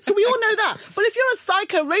him. So we all know that. But if you're a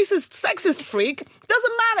psycho, racist, sexist freak,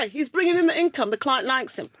 doesn't matter. He's bringing in the income. The client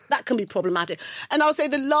likes him. That can be problematic. And I'll say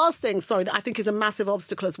the last thing, that I think is a massive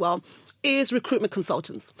obstacle as well, is recruitment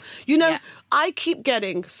consultants. I keep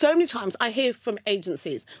getting, so many times I hear from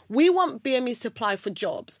agencies, we want BMEs to apply for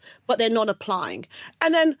jobs, but they're not applying.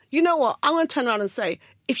 And then, you know what? I'm going to turn around and say,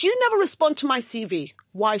 if you never respond to my CV,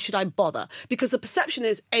 why should I bother? Because the perception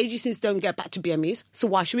is agencies don't get back to BMEs, so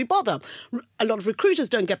why should we bother? A lot of recruiters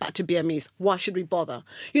don't get back to BMEs. Why should we bother?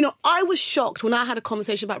 I was shocked when I had a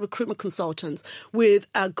conversation about recruitment consultants with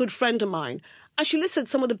a good friend of mine, and she listed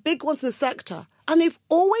some of the big ones in the sector, and they've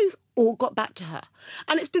always all got back to her.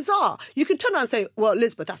 And it's bizarre. You can turn around and say, well,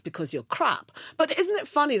 Elizabeth, that's because you're crap. But isn't it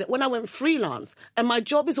funny that when I went freelance and my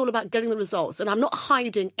job is all about getting the results and I'm not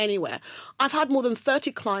hiding anywhere, I've had more than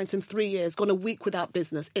 30 clients in 3 years, gone a week without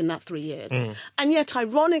business in that 3 years. And yet,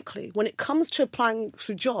 ironically, when it comes to applying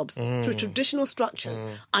for jobs through traditional structures,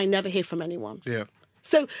 I never hear from anyone. Yeah.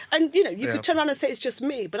 So, and you could turn around and say it's just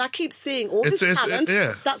me, but I keep seeing all this talent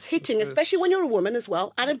that's hitting, especially when you're a woman as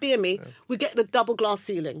well, and a BME, we get the double glass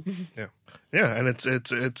ceiling. Yeah, and it's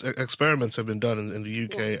experiments have been done in the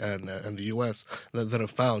UK and the US that have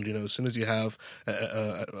found, as soon as you have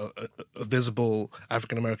a visible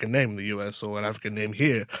African American name in the US or an African name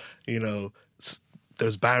here,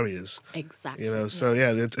 there's barriers. Exactly. So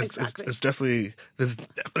it's definitely, there's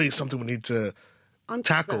definitely something we need to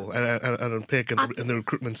tackle and unpick in the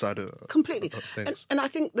recruitment side of completely. Of things. And I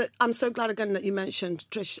think that I'm so glad again that you mentioned,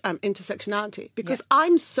 Trish, intersectionality, because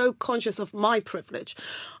I'm so conscious of my privilege.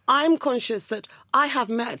 I'm conscious that I have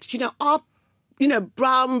met, our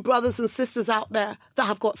brown brothers and sisters out there that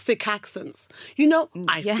have got thick accents.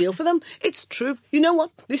 I feel for them. It's true. You know what?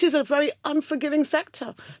 This is a very unforgiving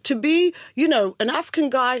sector. To be, an African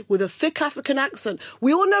guy with a thick African accent,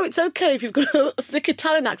 we all know it's okay if you've got a thick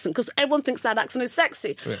Italian accent because everyone thinks that accent is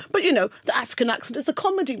sexy. Yeah. But, the African accent is a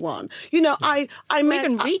comedy one. I met...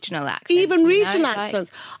 Even regional accents. Even regional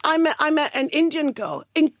accents. I met an Indian girl,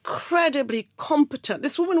 incredibly competent.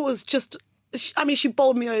 This woman was just... she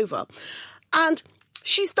bowled me over. And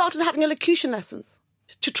she started having elocution lessons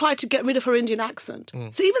to try to get rid of her Indian accent.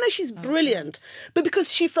 So even though she's brilliant, but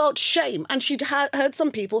because she felt shame and she'd heard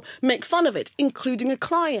some people make fun of it, including a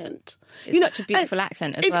client. It's such a beautiful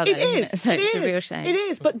accent as well, though, isn't it? So it's a real shame. It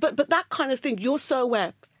is, but that kind of thing, you're so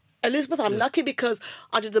aware. Elizabeth, I'm lucky because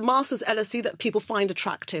I did a master's LSE that people find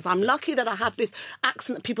attractive. I'm lucky that I have this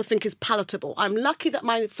accent that people think is palatable. I'm lucky that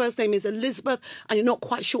my first name is Elizabeth and you're not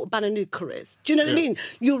quite sure what Bananuka is. Do you know what I mean?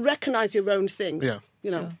 You'll recognise your own thing. Yeah.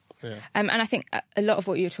 Sure. Yeah. And I think a lot of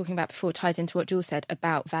what you were talking about before ties into what Jules said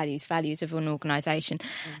about values of an organisation.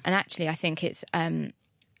 And actually, I think it's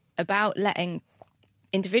about letting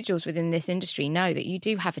individuals within this industry know that you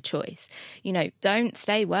do have a choice. Don't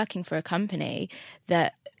stay working for a company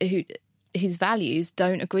whose values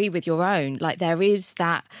don't agree with your own. Like, there is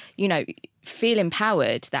that, feel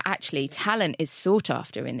empowered that actually talent is sought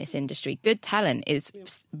after in this industry. Good talent is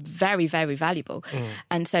very, very valuable.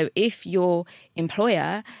 And so if your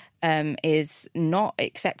employer is not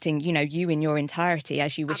accepting, you in your entirety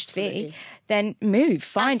as you wish to be, then move,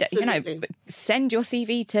 find it, send your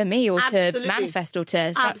CV to me or to Manifest or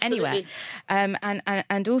to anywhere.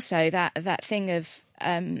 And also that thing of,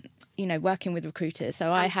 working with recruiters.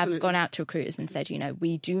 So I have gone out to recruiters and said,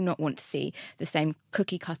 we do not want to see the same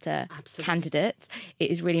cookie cutter candidates. It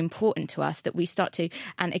is really important to us that we start to,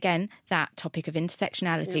 and again, that topic of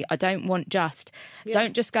intersectionality, I don't want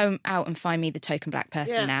don't just go out and find me the token black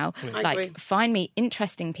person now. Find me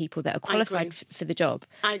interesting people that are qualified for the job.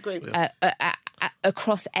 I agree.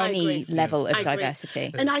 Across any level of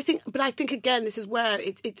diversity. And I think again, this is where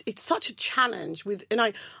it's such a challenge and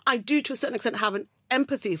I do to a certain extent have an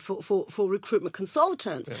empathy for recruitment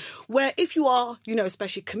consultants, where if you are,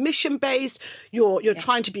 especially commission-based, you're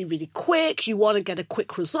trying to be really quick, you want to get a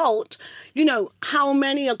quick result, how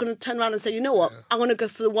many are going to turn around and say, I'm going to go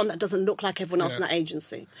for the one that doesn't look like everyone else in that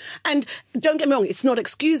agency. And don't get me wrong, it's not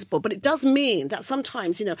excusable, but it does mean that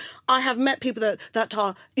sometimes, I have met people that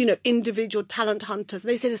are, individual talent hunters.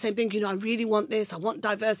 They say the same thing, I really want this, I want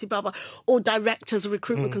diversity, blah, blah, or directors of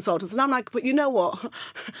recruitment consultants. And I'm like, but you know what,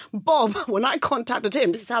 Bob, when I contacted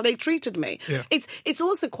him, this is how they treated me. Yeah. It's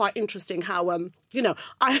also quite interesting how the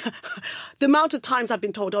amount of times I've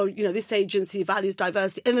been told, this agency values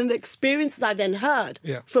diversity, and then the experiences I then heard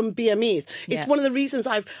from BMEs. It's one of the reasons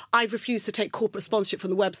I've refused to take corporate sponsorship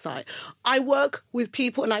from the website. I work with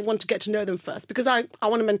people and I want to get to know them first because I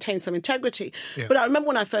want to maintain some integrity. Yeah. But I remember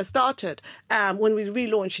when I first started, when we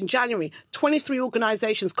relaunched in January, 23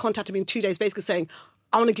 organisations contacted me in 2 days basically saying,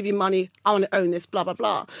 I want to give you money, I want to own this, blah, blah,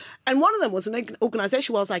 blah. And one of them was an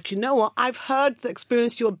organisation where I was like, what? I've heard the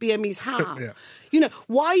experience your BMEs have.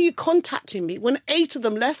 Why are you contacting me when 8 of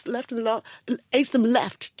them left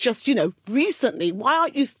just, recently? Why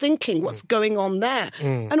aren't you thinking what's going on there?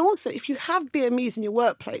 And also, if you have BMEs in your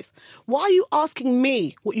workplace, why are you asking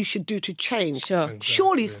me what you should do to change? Sure. Exactly.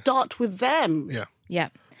 Surely start with them. Yeah.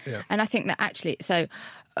 And I think that actually, so...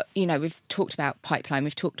 we've talked about pipeline,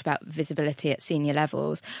 we've talked about visibility at senior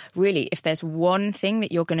levels. Really, if there's one thing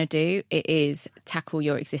that you're going to do, it is tackle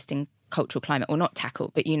your existing cultural climate, or not tackle,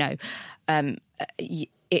 but,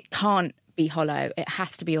 it can't be hollow. It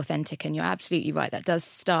has to be authentic. And you're absolutely right. That does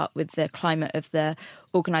start with the climate of the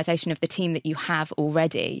organisation, of the team that you have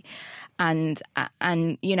already. And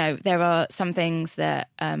there are some things that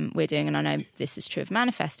we're doing, and I know this is true of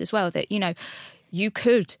Manifest as well, that, you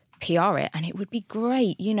could PR it and it would be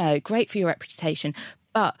great, great for your reputation.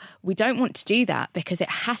 But we don't want to do that because it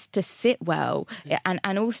has to sit well.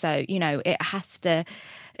 And also, it has to...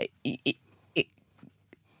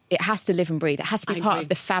 It has to live and breathe. It has to be part of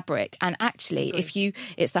the fabric. And actually,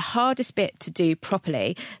 it's the hardest bit to do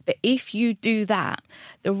properly. But if you do that,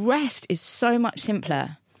 the rest is so much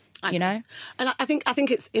simpler, And I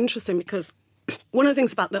think it's interesting because one of the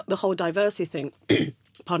things about the whole diversity thing,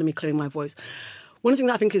 pardon me clearing my voice, one of the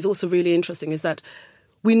things I think is also really interesting is that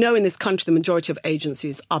we know in this country the majority of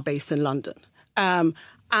agencies are based in London.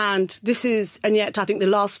 And yet I think the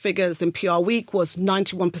last figures in PR Week was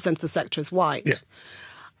 91% of the sector is white. Yeah.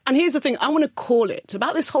 And here's the thing, I want to call it,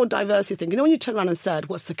 about this whole diversity thing, you know, when you turn around and said,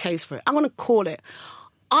 what's the case for it? I want to call it,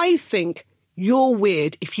 I think you're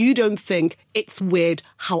weird if you don't think it's weird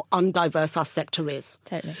how undiverse our sector is.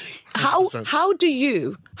 Totally. How do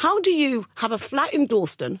you have a flat in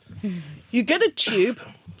Dalston, you get a tube,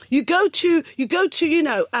 you go to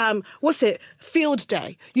Field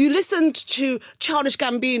Day. You listened to Childish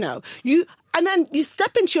Gambino. And then you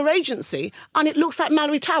step into your agency and it looks like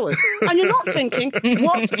Mallory Towers. And you're not thinking,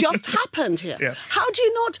 what's just happened here? Yeah. How do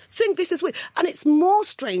you not think this is weird? And it's more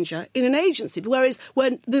stranger in an agency, whereas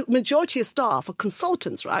when the majority of staff are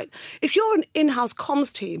consultants, right? If you're an in-house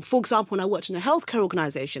comms team, for example, when I worked in a healthcare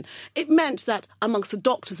organisation, it meant that amongst the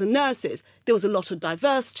doctors and nurses, there was a lot of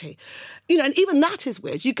diversity. You know, and even that is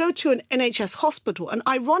weird. You go to an NHS hospital, and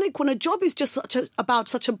ironic when a job is just about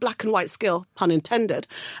such a black and white skill, pun intended,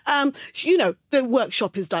 the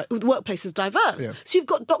workplace is diverse. Yeah. So you've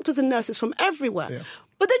got doctors and nurses from everywhere. Yeah.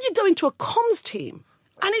 But then you go into a comms team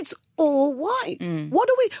and it's all white. What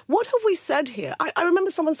have we said here? I remember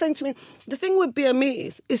someone saying to me, the thing with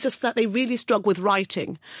BMEs is just that they really struggle with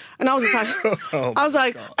writing. And I was like, I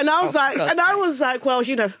was like, well,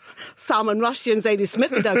 you know, Salman Rushdie and Zadie Smith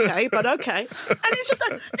did okay, but okay. And it's just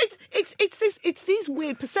like, it's these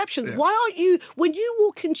weird perceptions. Yeah. Why aren't you, when you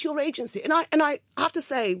walk into your agency, and I have to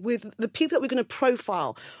say, with the people that we're going to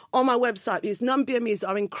profile on my website, these non-BMEs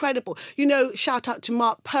are incredible. You know, shout out to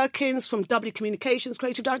Mark Perkins from W Communications,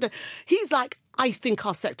 creative director. He's like, I think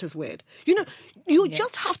our sector's weird. You know, you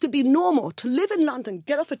just have to be normal to live in London,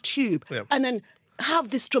 get off a tube, and then have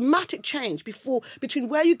this dramatic change between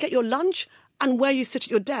where you get your lunch and where you sit at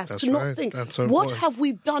your desk. That's to right. not think, That's so what important. have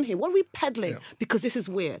we done here? What are we peddling? Yeah. Because this is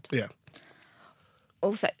weird. Yeah.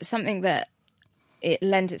 Also, something that it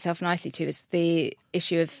lends itself nicely to is the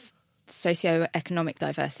issue of socioeconomic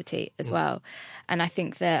diversity as well. And I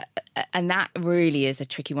think that really is a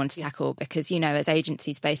tricky one to tackle because, you know, as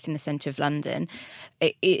agencies based in the centre of London,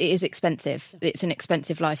 it is expensive. It's an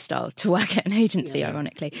expensive lifestyle to work at an agency,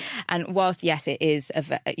 ironically. And whilst, yes, it is, it's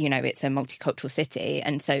a multicultural city.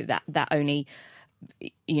 And so that only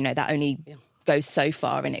goes so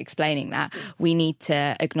far in explaining that. We need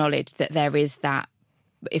to acknowledge that there is that.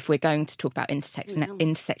 If we're going to talk about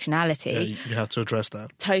intersectionality, You have to address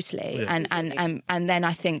that. Totally. Yeah. And then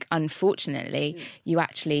I think, unfortunately, you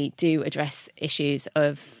actually do address issues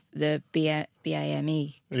of the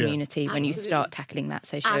BAME community when you start tackling that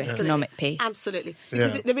socio-economic piece. Absolutely.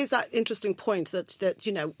 Because there is that interesting point that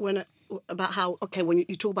you know, when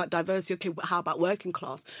you talk about diversity, okay, how about working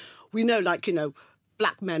class? We know, like, you know,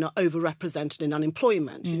 black men are overrepresented in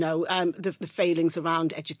unemployment, you know, the failings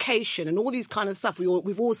around education and all these kind of stuff.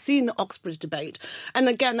 We've all seen the Oxbridge debate. And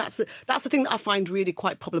again, that's the thing that I find really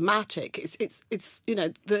quite problematic. It's you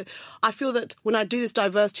know, I feel that when I do this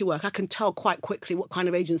diversity work, I can tell quite quickly what kind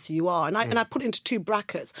of agency you are. And I put it into two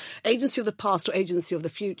brackets, agency of the past or agency of the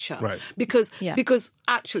future. Right. Because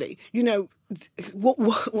actually, you know,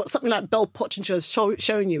 what something like Bell Pottinger has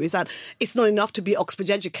shown you is that it's not enough to be Oxford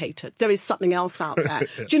educated. There is something else out there.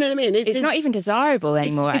 Do you know what I mean? It's not even desirable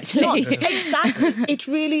anymore, actually. It's not. Exactly. It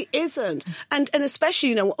really isn't. And especially,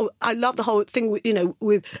 you know, I love the whole thing with, you know,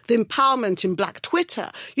 with the empowerment in Black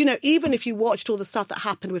Twitter. You know, even if you watched all the stuff that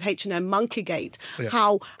happened with H&M Monkeygate,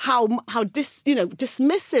 how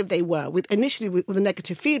dismissive they were initially with the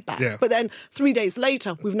negative feedback. Yeah. But then 3 days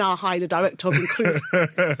later, we've now hired a director of inclusion.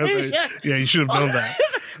 Yeah, you should have known that.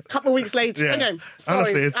 A couple of weeks later. Yeah. Anyway,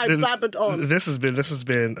 sorry, I blabbered on. This has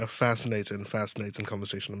been a fascinating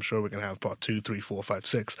conversation. I'm sure we can have part 2, 3, 4, 5,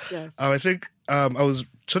 6. Yeah. I think I was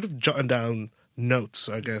sort of jotting down notes,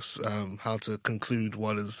 I guess, how to conclude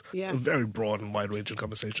what is a very broad and wide-ranging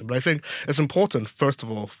conversation. But I think it's important, first of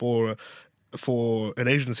all, for an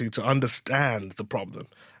agency to understand the problem.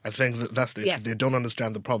 I think that's the issue. They don't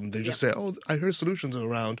understand the problem. They just say, oh, I heard solutions are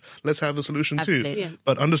around. Let's have a solution too. Yeah.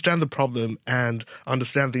 But understand the problem and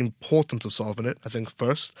understand the importance of solving it, I think,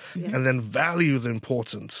 first. Yeah. And then value the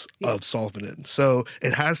importance of solving it. So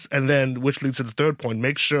it has, and then, which leads to the third point,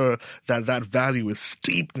 make sure that value is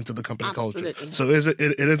steeped into the company culture. So it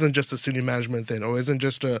isn't just a senior management thing, or isn't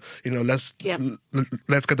just a, you know, let's get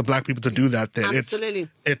the black people to do that thing. Absolutely.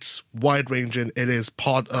 It's wide-ranging. It is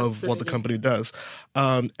part of what the company does.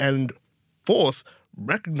 And fourth,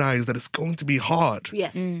 recognize that it's going to be hard.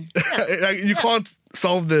 Yes. You can't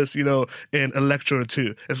solve this, you know, in a lecture or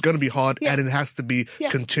two. It's going to be hard, and it has to be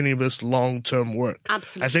continuous, long-term work.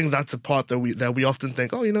 Absolutely. I think that's a part that we often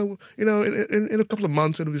think, oh, you know, in a couple of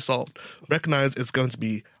months it'll be solved. Recognize it's going to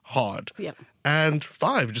be hard. Yep. And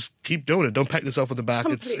 5, just keep doing it. Don't pat yourself on the back.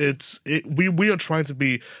 Completely. We are trying to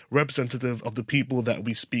be representative of the people that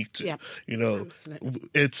we speak to. Yep. You know, Absolutely.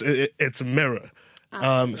 it's a mirror.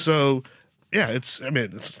 So yeah, it's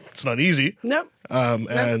not easy. Nope.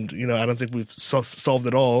 And you know, I don't think we've solved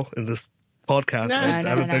it all in this podcast. No. I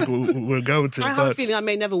don't think we're going to. I have a feeling I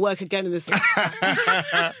may never work again in this.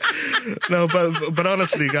 No, but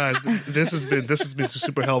honestly, guys, this has been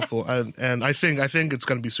super helpful, and I think it's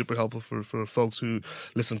going to be super helpful for folks who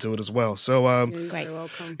listen to it as well. So Great. You're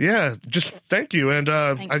welcome. yeah, just thank you, and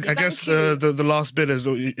I guess the last bit is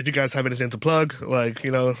if you guys have anything to plug, like,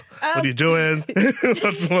 you know, what are you doing,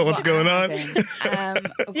 what's going on?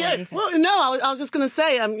 Yeah, well, no, I was just going to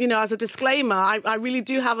say, you know, as a disclaimer, I really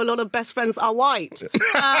do have a lot of best friends are white.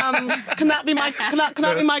 Can that be my? That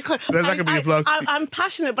can be your plug. I'm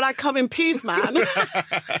passionate, but I come in peace, man.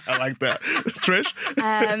 I like that, Trish.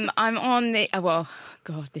 I'm on the well.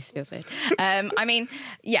 God, this feels weird. I mean,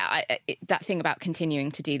 yeah, that thing about continuing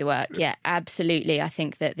to do the work. Yeah, absolutely. I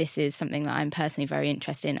think that this is something that I'm personally very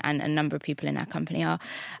interested in, and a number of people in our company are.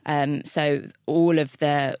 So all of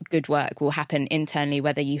the good work will happen internally,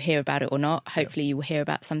 whether you hear about it or not. Hopefully you will hear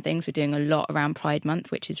about some things. We're doing a lot around Pride Month,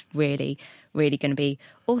 which is really going to be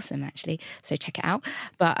awesome, actually. So check it out.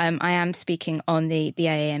 But I am speaking on the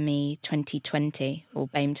BAME 2020, or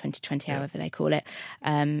BAME 2020, however they call it.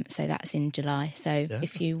 So that's in July. So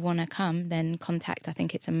if you want to come, then contact, I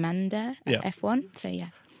think it's Amanda at F1. So yeah.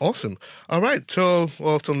 Awesome. All right. Till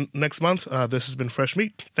next month. This has been Fresh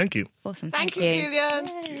Meat. Thank you. Awesome. Thank you, Gillian.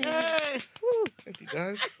 Thank you,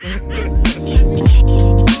 guys.